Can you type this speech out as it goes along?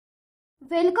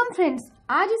Welcome friends.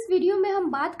 आज इस video में हम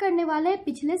बात करने वाले हैं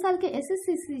पिछले साल के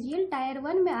एसएससी सीजीएल टायर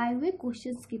 1 में आए हुए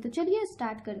क्वेश्चंस की। तो चलिए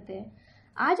स्टार्ट करते हैं।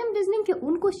 आज हम रीजनिंग के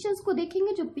उन क्वेश्चंस को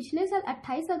देखेंगे जो पिछले साल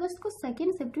 28 अगस्त को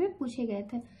सेकेंड शिफ्ट में पूछे गए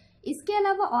थे। इसके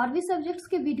अलावा और भी सब्जेक्ट्स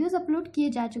के वीडियोस अपलोड किए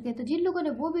जा चुके हैं, तो जिन लोगों ने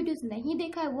वो वीडियोस नहीं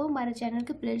देखा है वो हमारे चैनल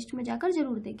के प्लेलिस्ट में जाकर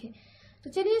जरूर देखें। तो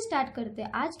चलिए स्टार्ट करते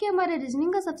हैं। आज के हमारे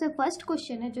रीजनिंग का सबसे फर्स्ट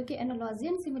क्वेश्चन है जो कि एनालॉजी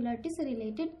एंड सिमिलरिटी से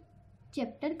रिलेटेड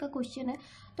चैप्टर का क्वेश्चन है।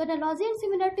 तो एनालॉजी एंड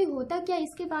सिमिलरिटी होता क्या,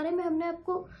 इसके बारे में हमने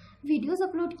आपको वीडियोस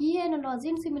अपलोड की है एनालॉजी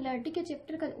एंड सिमिलरिटी के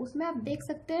चैप्टर का, उसमें आप देख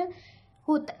सकते हैं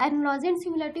होता एनालॉजी एंड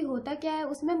सिमिलरिटी होता क्या है,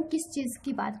 उसमें हम किस चीज़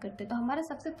की बात करते हैं। तो हमारा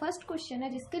सबसे फर्स्ट क्वेश्चन है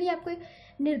जिसके लिए आपको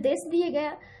निर्देश दिए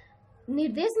गया।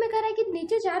 निर्देश में कह रहा है कि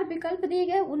नीचे 4 विकल्प दिए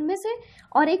गए, उनमें से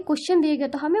और एक क्वेश्चन दिए गए,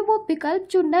 तो हमें वो विकल्प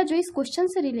चुनना है जो इस क्वेश्चन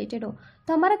से रिलेटेड हो।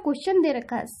 तो हमारा क्वेश्चन दे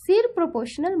रखा है सिर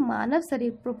प्रोपोर्शनल मानव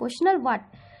शरीर प्रोपोर्शनल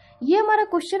व्हाट। ये हमारा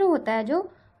क्वेश्चन होता है जो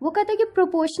वो कहते हैं कि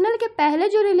प्रोपोर्शनल के पहले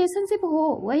जो रिलेशनशिप हो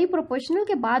वही प्रोपोर्शनल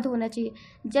के बाद होना चाहिए।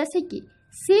 जैसे कि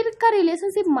सिर का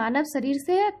रिलेशनशिप मानव शरीर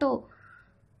से है तो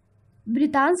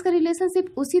वृत्तांश का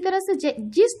रिलेशनशिप उसी तरह से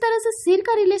जिस तरह से सिर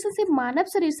का रिलेशनशिप मानव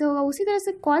शरीर से होगा उसी तरह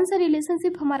से कौन सा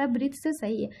रिलेशनशिप हमारा वृत्त से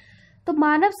सही है। तो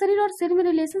मानव शरीर और सिर में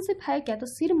रिलेशनशिप है क्या, तो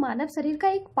सिर मानव शरीर का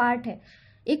एक पार्ट है,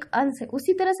 एक अंश है।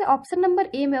 उसी तरह से ऑप्शन नंबर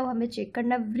ए में हमें चेक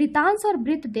करना है, वृत्तांश और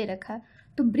वृत्त दे रखा है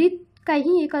तो वृत्त का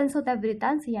ही एक अंश होता है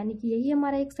वृत्तांश, यानी कि यही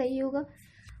हमारा एक सही होगा।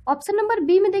 ऑप्शन नंबर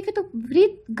बी में देखें तो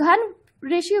वृत्त घन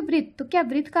रेशियो वृत्त, तो क्या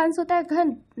वृत्त का अंश होता है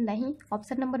घन? नहीं,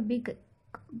 ऑप्शन नंबर बी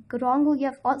रॉन्ग हो गया।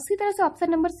 उसी तरह से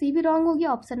ऑप्शन नंबर सी भी रॉन्ग हो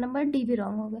गया, ऑप्शन नंबर डी भी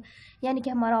रॉन्ग हो गया, यानी कि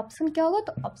हमारा ऑप्शन क्या होगा,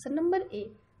 तो ऑप्शन नंबर ए।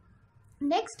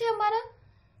 नेक्स्ट है हमारा,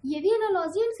 ये भी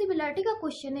एनालॉजी एंड सिमिलरिटी का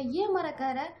क्वेश्चन है। ये हमारा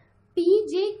कह रहा है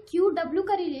PJQW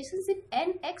का रिलेशनशिप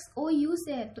NXOU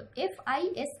से है तो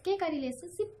FISK का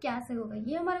रिलेशनशिप क्या से होगा।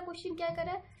 ये हमारा क्वेश्चन क्या कर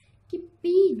रहा है कि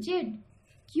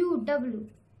PJQW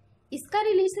इसका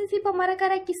रिलेशनशिप हमारा कर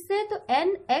रहा है किससे, तो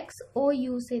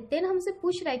NXOU से। देन हमसे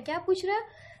पूछ रहा है, क्या पूछ रहा है,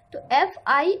 तो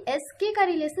FISK का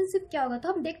रिलेशनशिप क्या होगा। तो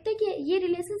हम देखते हैं कि ये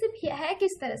रिलेशनशिप है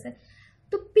किस तरह से।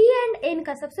 तो P एंड N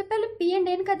का, सबसे पहले P एंड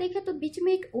N का देखें तो बीच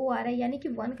में एक O आ रहा है यानी कि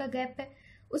 1 का गैप है।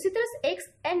 उसी तरह से X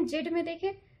एंड Z में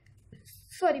देखें,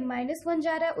 सॉरी -1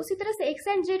 जा रहा है। उसी तरह से X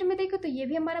एंड Z में देखें तो ये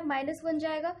भी हमारा -1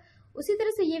 जाएगा। उसी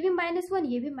तरह से ये भी -1,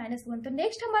 ये भी -1। तो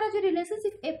नेक्स्ट हमारा जो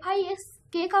रिलेशनशिप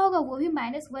FISK का होगा वो भी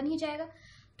 -1 ही जाएगा।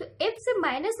 तो F से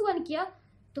 -1 किया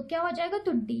तो क्या हो जाएगा,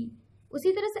 तो D।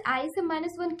 उसी तरह से I से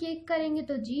 -1 के करेंगे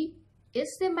तो G, S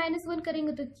से -1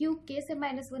 करेंगे तो Q, K से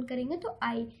 -1 करेंगे तो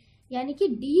I, यानी कि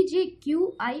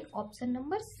DJQI option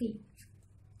number C.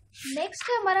 Next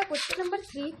है हमारा क्वेश्चन नंबर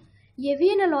 3। ये भी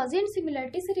एनालॉजी एंड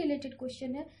सिमिलरिटी से रिलेटेड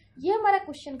क्वेश्चन है। ये हमारा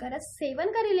क्वेश्चन कर रहा है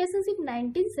 7 का रिलेशनशिप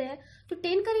 19 से है तो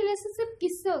 10 का रिलेशनशिप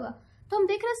किससे होगा। तो हम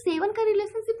देख रहे हैं 7 का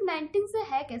रिलेशनशिप 19 से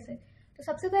है कैसे। तो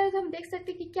सबसे पहले तो हम देख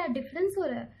सकते हैं कि क्या डिफरेंस हो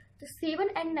रहा है। तो 7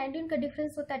 एंड 19 का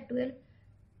डिफरेंस होता है 12,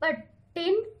 बट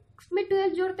 10 में 12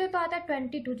 जोड़ते हैं तो आता है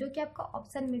 22, जो कि आपका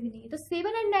ऑप्शन में भी नहीं है। तो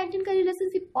 7 एंड 19 का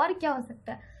रिलेशनशिप और क्या हो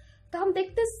सकता है, तो हम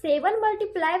देखते हैं 7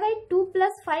 मल्टीप्लाई बाई 2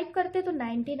 + 5 करते तो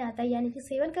 19 आता है, यानी कि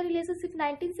 7 का रिलेशनशिप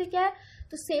 19 से क्या है,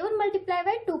 तो 7 मल्टीप्लाई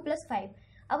बाई 2 + 5।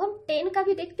 अब हम 10 का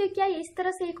भी देखते हैं क्या इस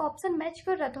तरह से एक ऑप्शन मैच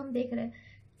कर रहा है, तो हम देख रहे हैं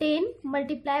 10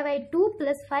 मल्टीप्लाई बाई 2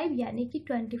 + 5 यानी कि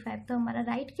 25। तो हमारा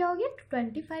राइट क्या हो गया,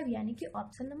 25, यानी कि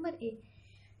ऑप्शन नंबर ए।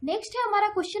 नेक्स्ट है हमारा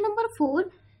क्वेश्चन नंबर 4।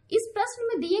 इस प्रश्न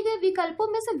में दिए गए विकल्पों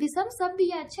में से विषम शब्द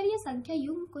या अक्षर या संख्या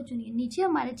युग्म को चुनिए। नीचे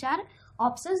हमारे 4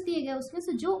 ऑप्शंस दिए गए, उसमें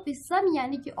से जो विषम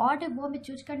यानी कि ऑड है वो हमें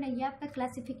चूज करना है। ये आपका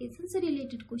क्लासिफिकेशन से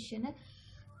रिलेटेड क्वेश्चन है।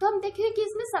 तो हम देखेंगे कि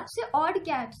इसमें सबसे ऑड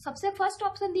क्या है। तो सबसे फर्स्ट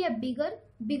ऑप्शन दिया बिगर।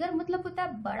 बिगर मतलब होता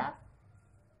है बड़ा।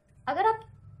 अगर आप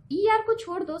ER को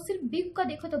छोड़ दो, सिर्फ बिग का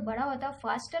देखो तो बड़ा होता है।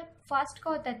 फास्टर, फास्ट का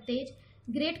होता है तेज।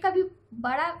 ग्रेट का भी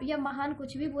बड़ा या महान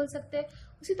कुछ भी बोल सकते हैं।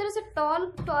 उसी तरह से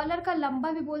टॉल, टॉलर का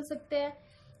लंबा भी बोल सकते हैं।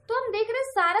 तो हम देख रहे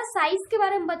हैं सारा साइज के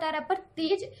बारे में बता रहा है, पर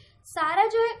तेज सारा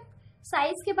जो है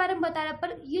साइज के बारे में बता रहा है,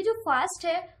 पर ये जो फास्ट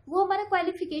है वो हमारे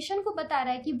क्वालिफिकेशन को बता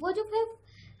रहा है कि वो जो है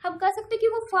हम कह सकते हैं कि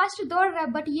वो फास्ट दौड़ रहा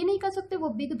है, बट ये नहीं कह सकते वो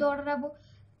बिग दौड़ रहा है। वो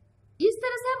इस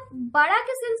तरह से हम बड़ा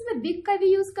के सेंस में बिग का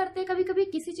भी यूज करते हैं, कभी कभी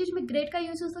किसी चीज में ग्रेट का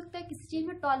यूज हो सकता है, किसी चीज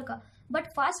में टॉल का, बट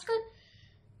फास्ट का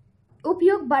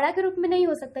उपयोग बड़ा के रूप में नहीं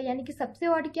हो सकता। यानी कि सबसे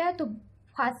ऑड क्या है, तो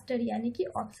फास्टर, यानी कि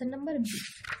ऑप्शन नंबर बी।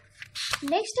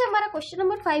 नेक्स्ट है हमारा क्वेश्चन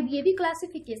नंबर 5। ये भी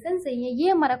क्लासिफिकेशन से ही है। ये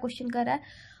हमारा क्वेश्चन कर रहा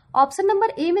है ऑप्शन नंबर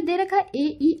ए में दे रखा है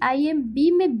AEIM, बी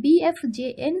में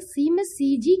BFJN, सी में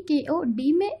CGKO,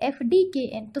 डी में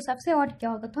FDKN। तो सबसे ऑड क्या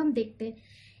होगा, तो हम देखते हैं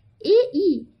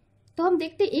AE। तो हम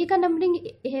देखते हैं A का नंबरिंग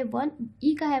है 1,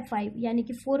 E का है 5, यानी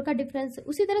कि 4 का डिफरेंस।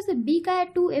 उसी तरह से B का है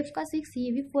 2, F का 6,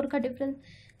 ये भी 4 का डिफरेंस।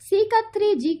 C का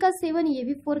 3, G का 7, ये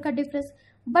भी 4 का difference.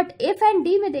 But F and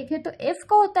D में देखें तो एफ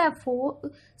का होता है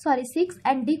 6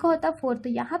 एंड डी का होता है 4, तो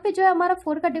यहाँ पे जो है हमारा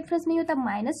 4 का डिफरेंस नहीं होता,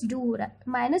 -2 हो रहा है,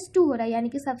 -2 हो रहा है, यानी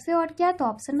कि सबसे ऑड क्या है, तो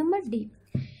ऑप्शन नंबर डी।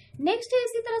 नेक्स्ट है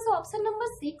इसी तरह से option number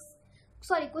 6,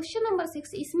 sorry question number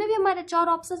 6, इसमें भी हमारे 4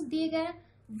 ऑप्शंस दिए गए हैं,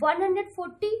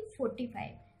 140,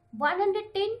 45,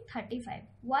 110, 35,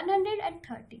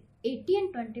 130, 80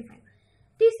 एंड 25।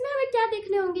 तो इसमें हमें क्या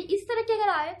देखने होंगे, इस तरह के अगर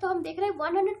आए तो हम देख रहे हैं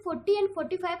 140 एंड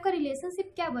 45 का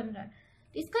रिलेशनशिप क्या बन रहा है।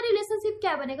 तो इसका रिलेशनशिप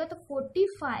क्या बनेगा, तो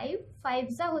 45,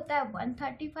 5 जा होता है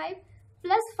 135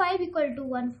 प्लस 5 इक्वल टू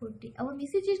 140। अब हम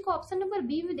इसी चीज को ऑप्शन नंबर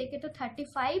बी में देखें तो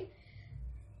 35,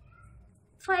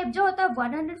 5 जो होता है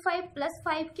 105 प्लस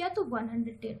 5 किया तो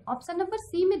 110। ऑप्शन नंबर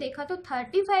सी में देखा तो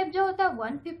 35 जो होता है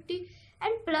 150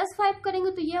 एंड प्लस 5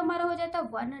 करेंगे तो ये हमारा हो जाता है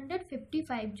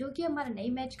 155, जो कि हमारा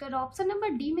नहीं मैच कर रहा। ऑप्शन नंबर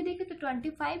डी में देखें तो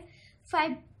 45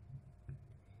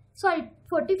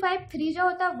 3 जो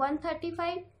होता है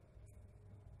 135,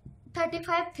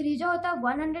 35 3 जो होता है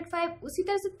 105, उसी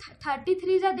तरह से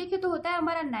 33 जा देखे तो होता है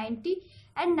हमारा 90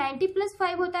 एंड 90 प्लस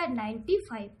 5 होता है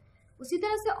 95। उसी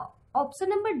तरह से ऑप्शन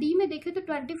नंबर डी में देखें तो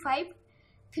 25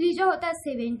 3 जो होता है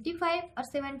 75 और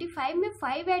 75 में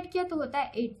 5 ऐड किया तो होता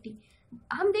है 80।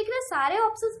 हम देख रहे हैं सारे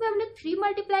ऑप्शंस में हमने 3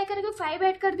 मल्टीप्लाई करके 5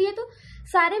 ऐड कर दिए, तो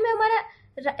सारे में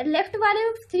हमारा लेफ्ट वाले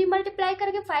में 3 मल्टीप्लाई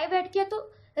करके 5 ऐड किया तो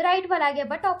राइट वाला आ गया,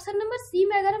 बट ऑप्शन नंबर सी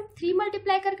में अगर हम 3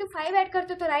 मल्टीप्लाई करके 5 ऐड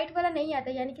करते तो राइट वाला नहीं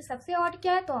आता, यानी कि सबसे ऑड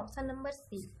क्या है, तो ऑप्शन नंबर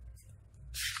सी।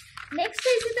 नेक्स्ट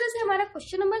है इसी तरह से हमारा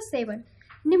क्वेश्चन नंबर 7,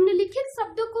 निम्नलिखित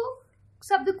शब्दों को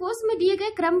शब्दकोश में दिए गए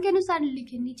क्रम के अनुसार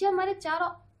लिखें। नीचे हमारे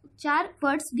चार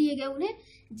वर्ड्स दिए गए, उन्हें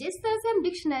जिस तरह से हम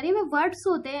डिक्शनरी में वर्ड्स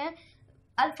होते हैं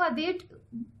अल्फाबेट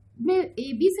में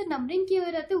ए बी से नंबरिंग किए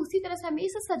हुए रहते हैं, उसी तरह से हमें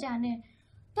इसे सजाने हैं।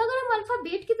 तो अगर हम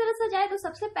अल्फाबेट की तरह सजाए तो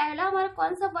सबसे पहला हमारा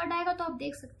कौन सा वर्ड आएगा, तो आप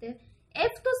देख सकते हैं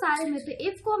एफ, तो सारे में तो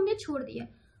एफ को हमने छोड़ दिया।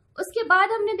 उसके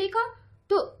बाद हमने देखा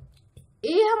तो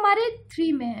ए हमारे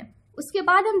 3 में है, उसके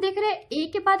बाद हम देख रहे हैं ए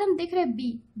के बाद हम देख रहे हैं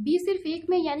बी सिर्फ 1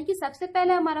 में, यानी कि सबसे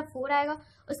पहले हमारा 4 आएगा।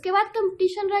 उसके बाद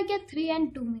कंपटीशन रह गया 3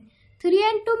 एंड 2 में, 3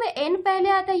 एंड 2 में एन पहले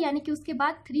आता है, यानी कि उसके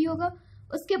बाद 3 होगा।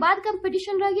 उसके बाद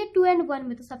कंपटीशन रह गया 2 एंड 1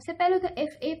 में, तो सबसे पहले होगा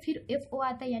एफ ए फिर एफ ओ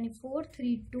आता है, यानी 4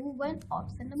 3 2 1,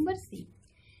 ऑप्शन नंबर सी।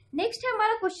 नेक्स्ट है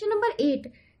हमारा क्वेश्चन नंबर 8,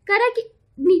 कह रहा है कि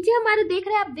नीचे हमारे देख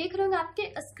रहे हैं, आप देख रहे होंगे आपके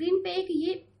स्क्रीन पे एक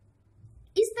ये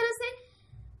इस तरह से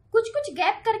कुछ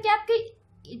गैप करके आपके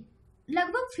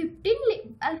लगभग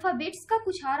 15 अल्फाबेट्स का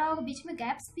कुछ आ रहा होगा, बीच में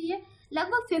गैप्स भी है,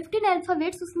 लगभग 15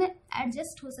 अल्फाबेट्स उसमें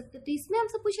एडजस्ट हो सकते हैं। तो इसमें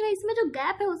हमसे पूछ रहे हैं इसमें जो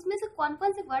गैप है उसमें से कौन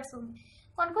कौन से वर्ड्स होंगे,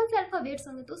 कौन कौन से अल्फाबेट्स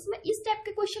होंगे। तो उसमें इस टाइप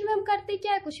के क्वेश्चन में हम करते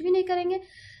क्या है, कुछ भी नहीं करेंगे।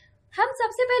 हम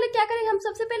सबसे पहले क्या करेंगे, हम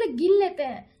सबसे पहले गिन लेते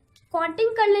हैं,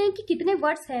 काउंटिंग कर लेंगे कि कितने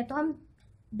वर्ड्स है। तो हम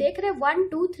देख रहे हैं 1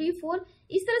 2 3 4,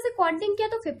 इस तरह से काउंटिंग किया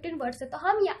तो 15 वर्ड्स है। तो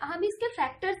हम इसके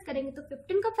फैक्टर्स करेंगे, तो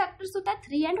 15 का फैक्टर्स होता है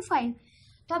 3 एंड 5।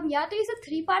 तो हम या तो इसे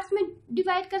 3 पार्ट्स में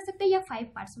डिवाइड कर सकते हैं या 5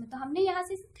 पार्ट्स में। तो हमने यहाँ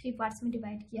से 3 पार्ट्स में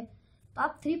डिवाइड किया, तो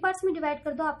आप 3 पार्ट्स में डिवाइड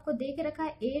कर दो। आपको दे के रखा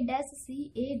है A dash C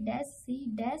A dash C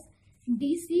dash D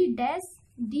C dash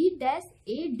D dash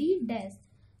A D dash.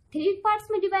 3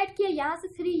 parts में डिवाइड किया, यहाँ से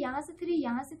 3, यहाँ से 3,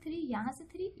 यहाँ से 3, यहाँ से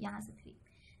 3, यहाँ से 3,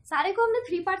 सारे को हमने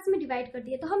 3 पार्ट्स में डिवाइड कर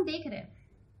दिया। तो हम देख रहे हैं,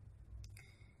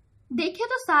 देखिए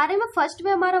तो सारे में फर्स्ट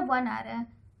में हमारा 1 आ रहा है।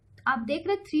 आप देख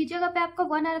रहे हैं 3 जगह पे आपका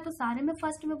 1 आ रहा है, तो सारे में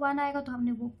फर्स्ट में 1 आएगा, तो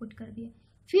हमने वो पुट कर दिया।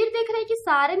 फिर देख रहे हैं कि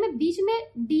सारे में बीच में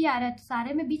D आ रहा है, तो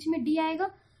सारे में बीच में D आएगा,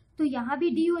 तो यहाँ भी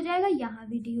D हो जाएगा, यहाँ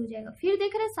भी D हो जाएगा। फिर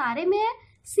देख रहे हैं सारे में है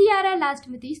C आ रहा है लास्ट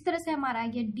में, तो इस तरह से हमारा आ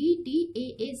गया D D A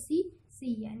A C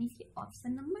C, यानी कि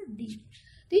ऑप्शन नंबर D।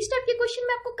 तो इस टाइप के क्वेश्चन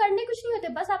में आपको करने कुछ नहीं होते,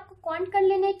 बस आपको काउंट कर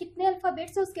लेने हैं कितने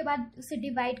अल्फाबेट्स है, उसके बाद उसे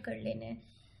डिवाइड कर लेने हैं।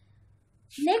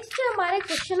 नेक्स्ट है हमारे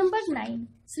क्वेश्चन नंबर 9,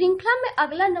 श्रृंखला में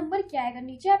अगला नंबर क्या आएगा।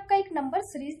 नीचे आपका एक नंबर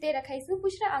सीरीज दे रखा है, इसमें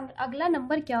पूछ रहा है अगला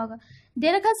नंबर क्या होगा।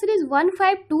 दे रखा सीरीज 1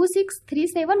 5 2 6 3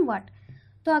 7 व्हाट,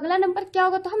 तो अगला नंबर क्या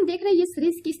होगा। तो हम देख रहे हैं ये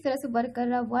सीरीज किस तरह से वर्क कर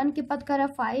रहा है, 1 के बाद कर रहा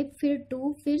है 5 फिर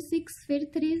 2 फिर 6 फिर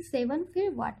 3 7 फिर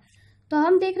व्हाट। तो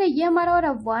हम देख रहे हैं ये हमारा हो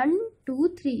रहा है 1 2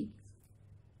 3,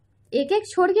 एक एक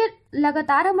छोड़ के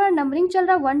लगातार हमारा नंबरिंग चल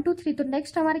रहा है 1 2 3। तो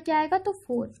नेक्स्ट हमारा क्या आएगा, तो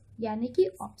 4, यानी कि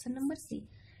ऑप्शन नंबर सी।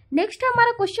 नेक्स्ट है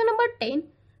हमारा क्वेश्चन नंबर 10,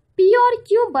 P और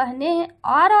Q बहनें हैं,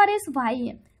 R और S भाई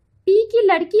हैं, P की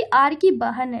लड़की R की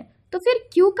बहन है, तो फिर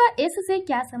Q का S से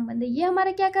क्या संबंध है। ये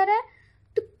हमारा क्या कर रहा है,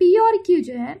 तो P और Q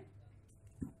जो है,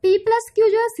 P प्लस Q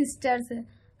जो है सिस्टर्स है।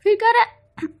 फिर कह रहा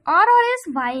है R और S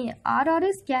भाई है, R और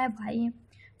S क्या है, भाई है।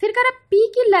 फिर कह रहा है P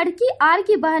की लड़की R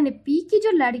की बहन है, P की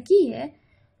जो लड़की है,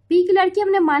 P की लड़की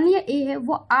हमने मान लिया A है,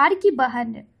 वो R की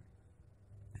बहन है,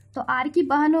 तो R की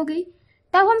बहन हो गई।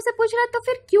 तब हमसे पूछ रहा है तो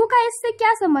फिर Q का S से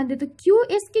क्या संबंध है, तो Q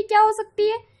S की क्या हो सकती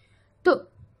है, तो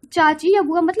चाची या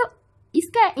बुआ, मतलब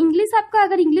इसका इंग्लिश आपका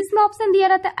अगर इंग्लिश में ऑप्शन दिया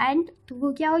रहता है एंट, तो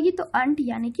वो क्या होगी, तो अंट,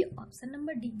 यानी कि ऑप्शन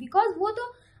नंबर डी। बिकॉज वो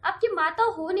तो आपकी माता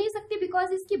हो नहीं सकती,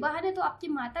 बिकॉज इसकी बहन है, तो आपकी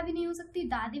माता भी नहीं हो सकती,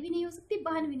 दादी भी नहीं हो सकती,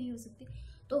 बहन भी नहीं हो सकती,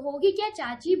 तो होगी क्या,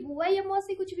 चाची, बुआ या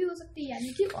मौसी, कुछ भी हो सकती है,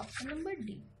 यानी कि ऑप्शन नंबर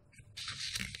डी।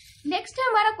 नेक्स्ट है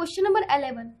हमारा क्वेश्चन नंबर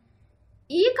 11।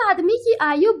 एक आदमी की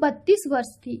आयु 32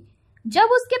 वर्ष थी जब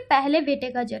उसके पहले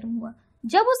बेटे का जन्म हुआ।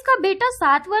 जब उसका बेटा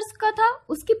 7 वर्ष का था,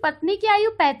 उसकी पत्नी की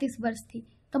आयु 35 वर्ष थी।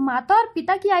 तो माता और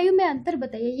पिता की आयु में अंतर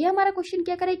बताइए। ये हमारा क्वेश्चन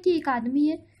क्या करे कि एक आदमी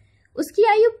है, उसकी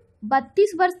आयु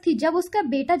 32 वर्ष थी जब उसका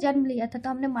बेटा जन्म लिया था, तो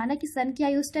हमने माना कि सन की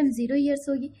आयु उस टाइम 0 ईयर्स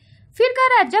होगी। फिर कह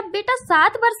रहा है जब बेटा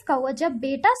 7 वर्ष का हुआ, जब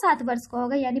बेटा 7 वर्ष का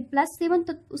होगा यानी +7,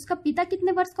 तो उसका पिता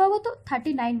कितने वर्ष का होगा, तो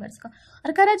 39 वर्ष का।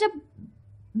 और कह रहा है जब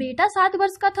बेटा 7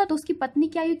 वर्ष का था तो उसकी पत्नी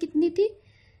की आयु कितनी थी,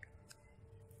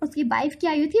 उसकी वाइफ की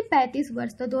आयु थी 35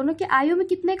 वर्ष। तो दोनों के आयु में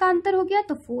कितने का अंतर हो गया,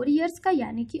 तो 4 ईयर्स का,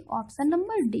 यानी कि ऑप्शन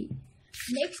नंबर डी।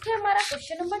 नेक्स्ट है हमारा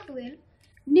क्वेश्चन नंबर 12।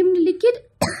 निम्नलिखित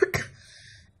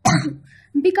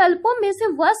विकल्पों में से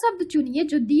वह शब्द चुनिए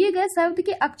जो दिए गए शब्द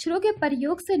के अक्षरों के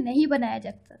प्रयोग से नहीं बनाया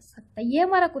जा सकता। ये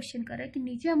हमारा क्वेश्चन कर रहा है कि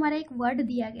नीचे हमारा एक वर्ड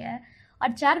दिया गया है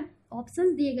और 4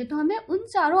 ऑप्शंस दिए गए, तो हमें उन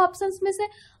चारों ऑप्शंस में से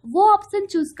वो ऑप्शन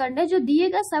चूज करना है जो दिए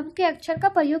गए शब्द के अक्षर का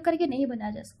प्रयोग करके नहीं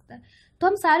बनाया जा सकता। तो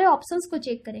हम सारे ऑप्शंस को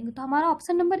चेक करेंगे। तो हमारा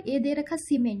ऑप्शन नंबर ए दे रखा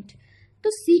सीमेंट,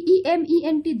 तो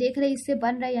CEMENT देख रहे इससे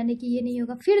बन रहा है, यानी कि ये नहीं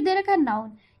होगा। फिर दे रखा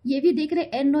नाउन, ये भी देख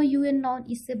रहे NOUN नाउन,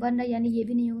 इससे बन रहा है, यानी ये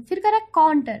भी नहीं होगा। फिर कह रहा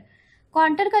काउंटर,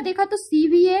 काउंटर का देखा तो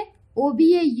CBA,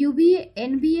 OBA, UBA,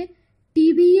 NBA,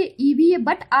 TBA, EBA,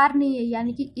 but R नहीं है,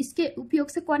 यानी कि इसके उपयोग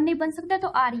से कौन नहीं बन सकता, तो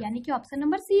R, यानी कि option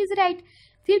number C is right.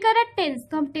 फिर कह रहा है टेंस,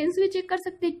 तो हम टेंस भी चेक कर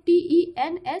सकते हैं,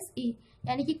 TENSE,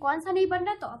 यानी कि कौन सा नहीं बन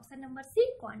रहा, तो option number C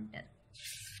counter.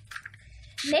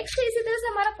 Next है इसी तरह से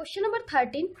हमारा क्वेश्चन नंबर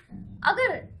 13।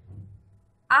 अगर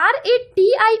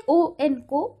RATION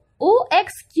को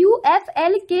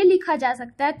OXQFLK लिखा जा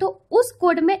सकता है तो उस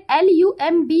कोड में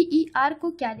LUMBER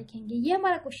को क्या लिखेंगे। ये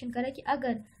हमारा क्वेश्चन कर रहा है कि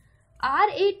अगर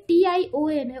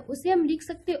RATION है उसे हम लिख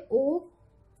सकते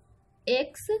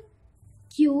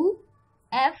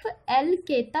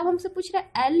OXQFLK, तब हमसे पूछ रहा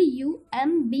है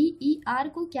LUMBER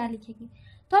को क्या लिखेंगे।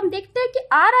 तो हम देखते हैं कि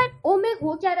R एंड O में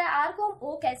हो क्या रहा है, R को हम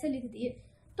O कैसे लिख दिए,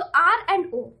 तो R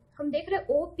एंड O हम देख रहे हैं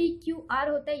OPQR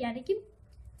होता है, यानी कि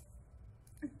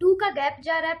 2 का गैप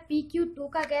जा रहा है, PQ 2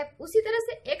 का गैप। उसी तरह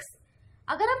से X,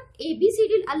 अगर हम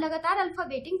ABCD लगातार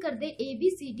अल्फाबेटिंग कर दे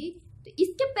ABCD, तो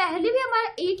इसके पहले भी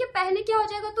हमारा A के पहले क्या हो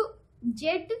जाएगा, तो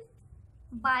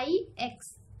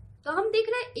Z/X। तो हम देख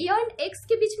रहे हैं A और X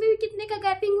के बीच में भी कितने का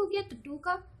गैपिंग हो गया, तो 2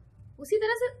 का। उसी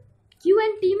तरह से Q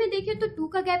एंड T में देखिए तो 2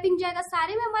 का गैपिंग जाएगा,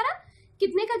 सारे में हमारा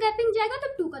कितने का गैपिंग जाएगा, तो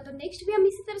 2 का। तो नेक्स्ट भी हम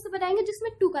इसी तरह से बनाएंगे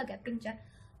जिसमें 2 का गैपिंग जाए।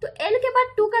 तो L के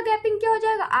बाद 2 का गैपिंग क्या हो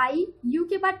जाएगा I, U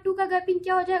के बाद 2 का गैपिंग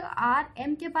क्या हो जाएगा R,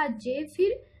 M के बाद J,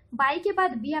 फिर Y के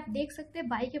बाद B, आप देख सकते हैं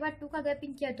Y के बाद 2 का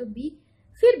गैपिंग किया तो B,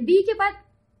 फिर B के बाद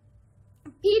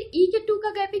फिर E के 2 का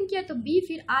गैपिंग किया तो B,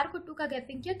 फिर R को 2 का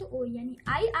गैपिंग किया तो O, यानी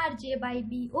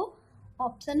IRJ/BO,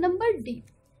 option number D.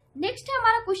 Next है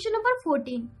हमारा क्वेश्चन नंबर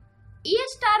 14।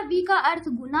 A*B का अर्थ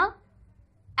गुना,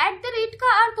 @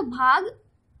 का अर्थ भाग,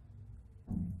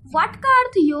 व्हाट का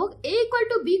अर्थ योग,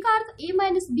 A=B का अर्थ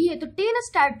A-B है, तो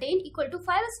 10*10 =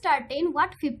 5*10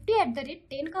 व्हाट 50 @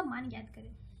 10 का मान ज्ञात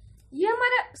करें। ये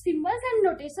हमारा सिंबल्स एंड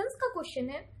नोटेशंस का क्वेश्चन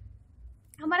है।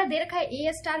 हमारा दे रखा है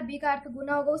A*B का अर्थ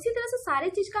गुना होगा, उसी तरह से सारी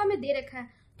चीज का हमें दे रखा है।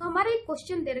 तो हमारा एक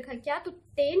क्वेश्चन दे रखा है क्या, तो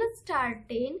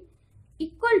 10*10 =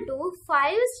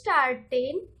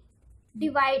 5*10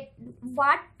 डिवाइड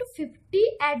व्हाट 50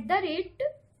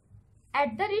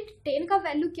 @ 10 का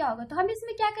वैल्यू क्या होगा। तो हम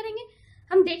इसमें क्या करेंगे,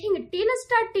 हम देखेंगे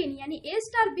 10*10 यानी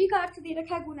A*B का अर्थ दे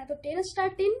रखा है गुना, तो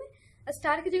 10*10 में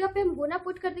स्टार की जगह पे हम गुना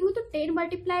पुट कर देंगे तो 10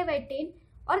 × 10,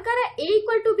 और कह रहा है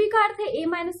A=B का अर्थ है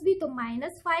A-B, तो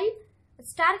 -5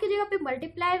 स्टार की जगह पे ×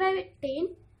 10,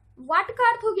 व्हाट का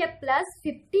अर्थ हो गया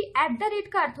 +50 @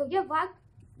 का अर्थ हो गया व्हाट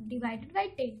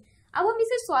 /10। अब हम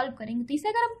इसे सॉल्व करेंगे, तो इसे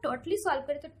अगर हम टोटली सॉल्व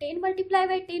करें तो 10 ×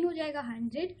 10 हो जाएगा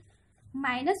 100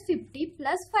 -50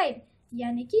 + 5,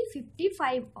 यानी कि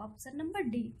 55, ऑप्शन नंबर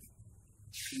डी।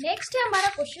 नेक्स्ट है हमारा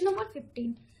क्वेश्चन नंबर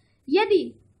 15।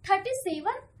 यदि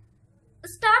 37 *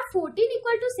 14 =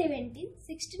 17,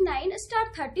 69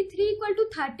 * 33 =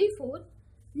 34,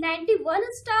 91 *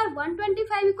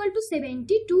 125 =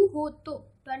 72 हो तो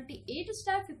 28 *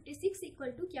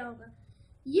 56 = क्या होगा।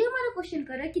 ये हमारा क्वेश्चन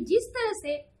कर रहा है कि जिस तरह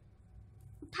से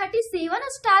 37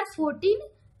 * 14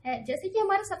 है, जैसे कि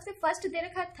हमारा सबसे फर्स्ट दे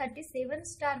रखा है 37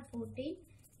 * 14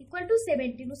 =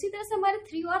 17, उसी तरह से हमारे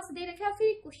 3 और दे रखा है, फिर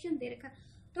एक क्वेश्चन दे रखा है।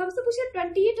 तो हमसे पूछे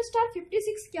 28 *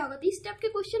 56 क्या होगा। तो इस टाइप के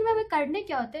क्वेश्चन में हमें करने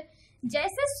क्या होते हैं,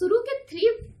 जैसे शुरू के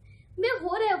 3 में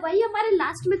हो रहे हैं वही हमारे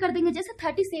लास्ट में कर देंगे। जैसे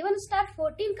 37 स्टार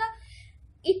 14 का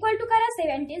इक्वल टू कर रहा है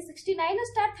 17, 69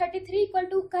 स्टार 33 इक्वल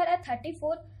टू कर रहा है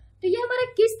 34। तो ये हमारा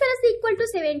किस तरह से इक्वल टू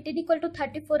 17 इक्वल टू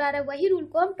 34 आ रहा है, वही रूल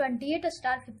को हम 28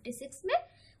 स्टार 56 में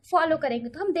फॉलो करेंगे।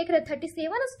 तो हम देख रहे हैं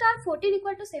 37 स्टार 14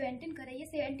 इक्वल टू 17 करें, ये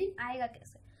 17 आएगा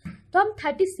कैसे? तो हम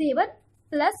 37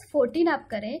 प्लस 14 आप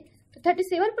करें तो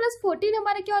 37 प्लस 14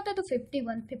 हमारा क्या होता है? तो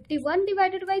 51, 51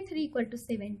 डिवाइडेड बाई 3 इक्वल टू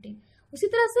 17। उसी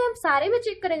तरह से हम सारे में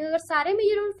चेक करेंगे, अगर सारे में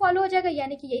ये रूल फॉलो हो जाएगा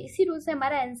यानी कि ये इसी रूल से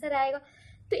हमारा आंसर आएगा।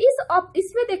 तो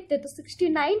इसमें देखते हैं तो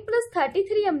 69 प्लस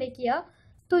 33 हमने किया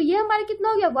तो ये हमारा कितना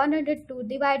हो गया? 102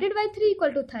 डिवाइडेड बाई 3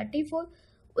 इक्वल टू 34।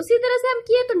 उसी तरह से हम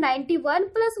किए तो 91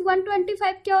 प्लस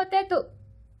 125 क्या होता है? तो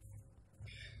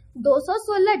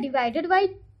 216 डिवाइडेड बाई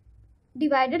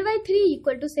 3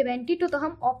 इक्वल टू 72। तो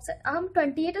हम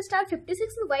 28 स्टार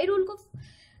 56 में वही रूल को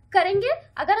करेंगे।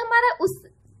 अगर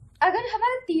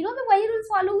हमारे तीनों में वही रूल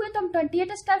फॉलो हुए तो हम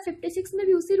 28 स्टार 56 में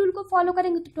भी उसी रूल को फॉलो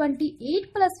करेंगे। तो 28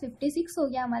 प्लस 56 हो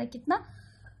गया हमारा कितना?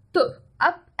 तो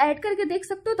आप ऐड करके देख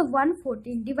सकते हो तो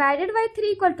 114 डिवाइडेड बाई 3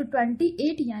 इक्वल टू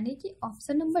 28 यानी कि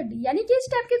ऑप्शन नंबर डी। यानी कि इस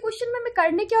टाइप के क्वेश्चन में हमें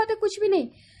करने क्या होता है? कुछ भी नहीं।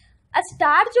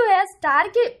 स्टार जो है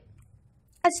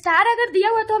स्टार अगर दिया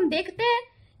हुआ तो हम देखते हैं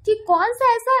कि कौन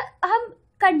सा ऐसा हम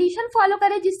कंडीशन फॉलो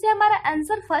करें जिससे हमारा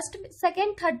आंसर फर्स्ट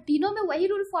सेकेंड थर्ड तीनों में वही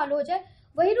रूल फॉलो हो जाए।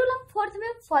 वही रूल हम फोर्थ में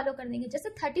फॉलो कर देंगे। जैसे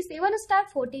 37 स्टार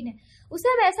 14 है, उसे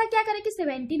हम ऐसा क्या करें कि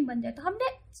 17 बन जाए। तो हमने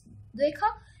देखा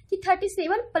कि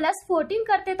 37 प्लस 14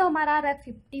 करते तो हमारा आ रहा है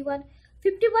 51,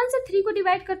 51 से 3 को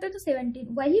डिवाइड करते तो 17।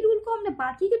 वही रूल को हमने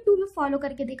बाकी के 2 में फॉलो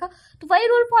करके देखा तो वही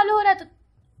रूल फॉलो हो रहा है। तो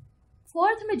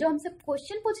फोर्थ में जो हमसे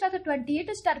क्वेश्चन पूछ रहा था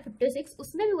 28 स्टार 56,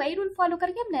 उसमें भी वही रूल फॉलो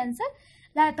करके हमने आंसर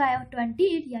लाया तो आया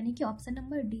 28 यानी कि ऑप्शन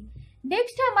नंबर डी।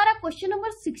 नेक्स्ट है हमारा क्वेश्चन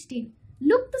नंबर 16,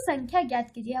 लुप्त संख्या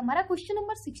ज्ञात कीजिए। हमारा क्वेश्चन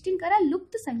नंबर 16 का है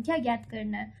लुप्त संख्या ज्ञात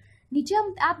करना है। नीचे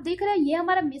आप देख रहे हैं ये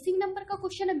हमारा मिसिंग नंबर का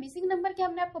क्वेश्चन है। मिसिंग नंबर के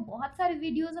हमने आपको बहुत सारे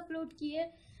वीडियोस अपलोड किए,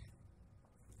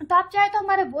 तो आप चाहे तो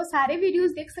हमारे वो सारे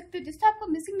वीडियोस देख सकते हो जिससे आपको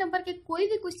मिसिंग नंबर के कोई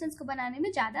भी क्वेश्चंस को बनाने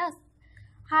में ज्यादा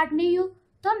हार्ड नहीं हो।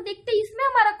 तो हम देखते हैं इसमें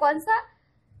हमारा कौन सा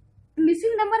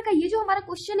मिसिंग नंबर का ये जो हमारा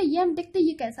क्वेश्चन है ये हम देखते हैं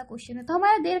ये कैसा क्वेश्चन है। तो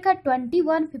हमारा दे रखा है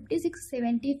 21, 56,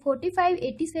 70, 45,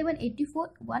 87, 84,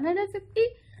 150,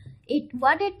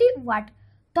 180 वाट।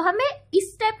 तो हमें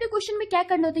इस टाइप के क्वेश्चन में क्या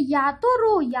करना होता है? या तो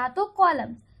रो या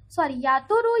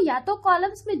तो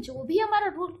कॉलम्स में जो भी हमारा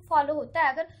रूल फॉलो होता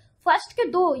है, अगर फर्स्ट के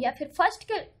दो या फिर फर्स्ट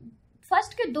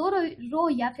के दो रो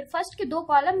या फिर फर्स्ट के 2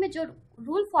 कॉलम में जो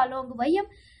रूल फॉलो होंगे वही हम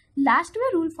लास्ट में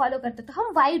रूल फॉलो करते। तो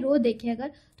हम वाई रो देखें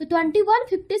अगर तो 21,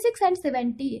 56 एंड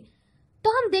 70 है, तो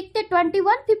हम देखते हैं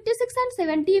 21, 56 एंड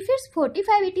 70 फिर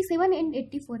 45, 87 एंड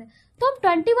 84 है। तो हम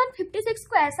 21, 56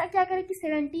 को ऐसा क्या करें कि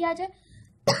 70 आ जाए।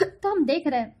 तो हम देख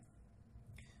रहे हैं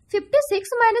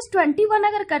 56 माइनस 21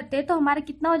 अगर करते तो हमारा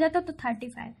कितना हो जाता? तो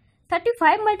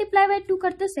 35 मल्टीप्लाई बाई 2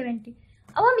 करते 70।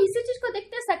 अब हम इसी चीज को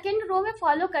देखते हैं सेकेंड रो में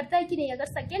फॉलो करता है कि नहीं। अगर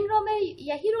सेकेंड रो में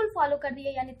यही रूल फॉलो कर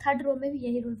दिया यानी थर्ड रो में भी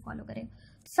यही रूल फॉलो करें।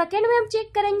 सेकेंड में हम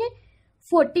चेक करेंगे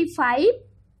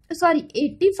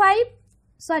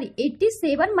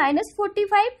 87 माइनस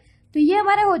 45, तो ये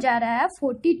हमारा हो जा रहा है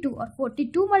 42 और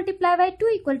 42 मल्टीप्लाई बाई 2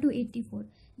 इक्वल टू 84।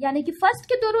 यानी कि फर्स्ट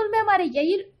के 2 रूल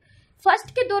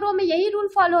में यही रूल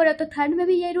फॉलो हो रहा है तो थर्ड में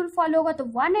भी यही रूल फॉलो होगा। तो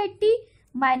 180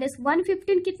 माइनस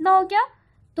 115 कितना हो गया?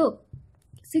 तो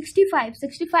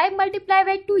 65 मल्टीप्लाई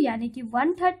बाई 2 यानी कि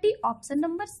 130 ऑप्शन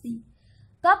नंबर सी।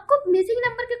 तो आपको मिसिंग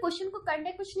नंबर के क्वेश्चन को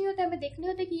करने कुछ नहीं होता है, हमें देखने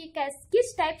होता है कि ये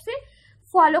किस टाइप से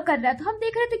फॉलो कर रहा है। तो हम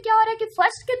देख रहे थे क्या हो रहा है कि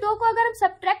फर्स्ट के 2 को अगर हम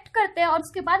सब्ट्रैक्ट करते हैं और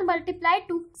उसके बाद मल्टीप्लाई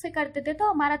 2 से करते थे तो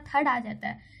हमारा थर्ड आ जाता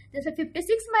है। जैसे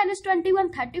 56 minus 21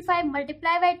 35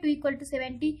 multiply by 2 equal to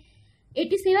 70,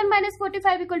 87 minus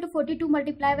 45 equal to 42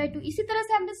 multiply by 2। इसी तरह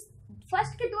से हमने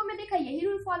फर्स्ट के 2 में देखा यही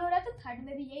रूल फॉलो हो रहा है तो थर्ड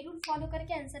में भी यही रूल फॉलो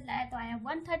करके आंसर लाया तो आया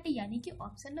 130 यानी कि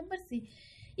ऑप्शन नंबर सी।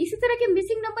 इसी तरह के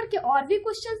मिसिंग नंबर के और भी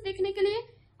क्वेश्चंस देखने के लिए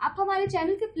आप हमारे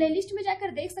चैनल के प्लेलिस्ट में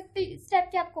जाकर देख सकते हैं। इस टाइप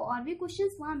के आपको और भी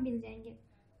क्वेश्चंस वहां मिल जाएंगे।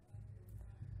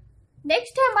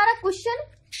 नेक्स्ट है हमारा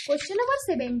क्वेश्चन नंबर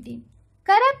 17।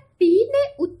 कर पी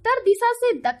ने उत्तर दिशा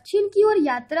से दक्षिण की ओर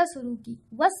यात्रा शुरू की,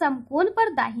 वह समकोण पर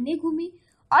दाहिने घूमी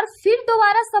और फिर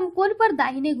दोबारा समकोण पर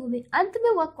दाहिने घूमे, अंत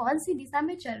में वह कौन सी दिशा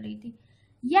में चल रही थी?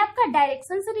 ये आपका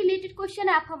डायरेक्शन से रिलेटेड क्वेश्चन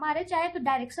है। आप हमारे चाहे तो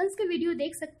डायरेक्शंस के वीडियो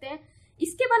देख सकते हैं।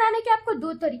 इसके बनाने के आपको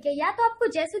 2 तरीके, या तो आपको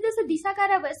जैसे जैसे दिशा का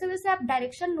रहा है वैसे वैसे आप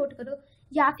डायरेक्शन नोट करो,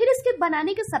 या फिर इसके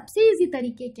बनाने के सबसे इजी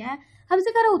तरीके क्या है?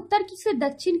 हमसे कह रहा उत्तर से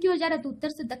दक्षिण की ओर जा रहा है तो उत्तर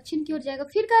से दक्षिण की ओर जाएगा।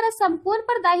 फिर कह रहा समकोण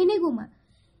पर दाहिने घूमा,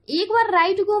 एक बार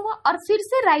राइट घूमा और फिर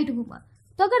से राइट घूमा।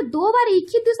 तो अगर 2 बार एक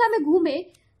ही दिशा में घूमे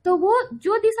तो वो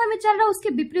जो दिशा में चल रहा है उसके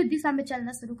विपरीत दिशा में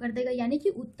चलना शुरू कर देगा यानी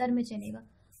कि उत्तर में चलेगा।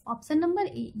 Option number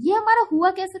A. ये हमारा हुआ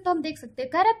कैसे, तो हम देख सकते हैं,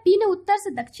 कह रहा है पी ने उत्तर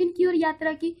से दक्षिण की ओर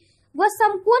यात्रा की, वह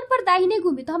समकोण पर दाहिने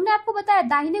घूमी। तो हमने आपको बताया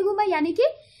दाहिने घूमा यानी कि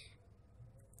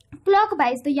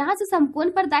क्लॉकवाइज, तो यहाँ से समकोण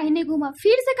पर दाहिने घूमा।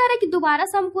 फिर से कह रहा है कि दोबारा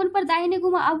समकोण पर दाहिने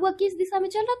घूमा, अब वह किस दिशा में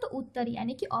चल रहा है, तो उत्तर,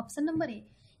 यानी कि ऑप्शन नंबर ए।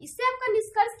 इससे आपका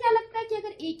निष्कर्ष क्या लगता है कि अगर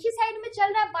एक ही साइड में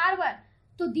चल रहा है बार बार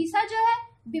तो दिशा जो है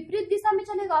विपरीत दिशा में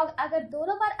चलेगा, और अगर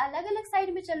दोनों बार अलग अलग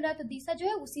साइड में चल रहा है तो दिशा जो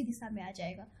है उसी दिशा में आ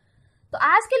जाएगा। तो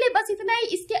आज के लिए बस इतना ही।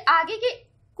 इसके आगे के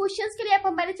क्वेश्चंस के लिए आप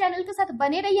हमारे चैनल के साथ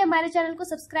बने रहिए, हमारे चैनल को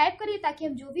सब्सक्राइब करिए ताकि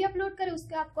हम जो भी अपलोड करें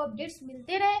उसके आपको अपडेट्स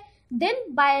मिलते रहे। Then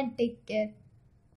bye and take care.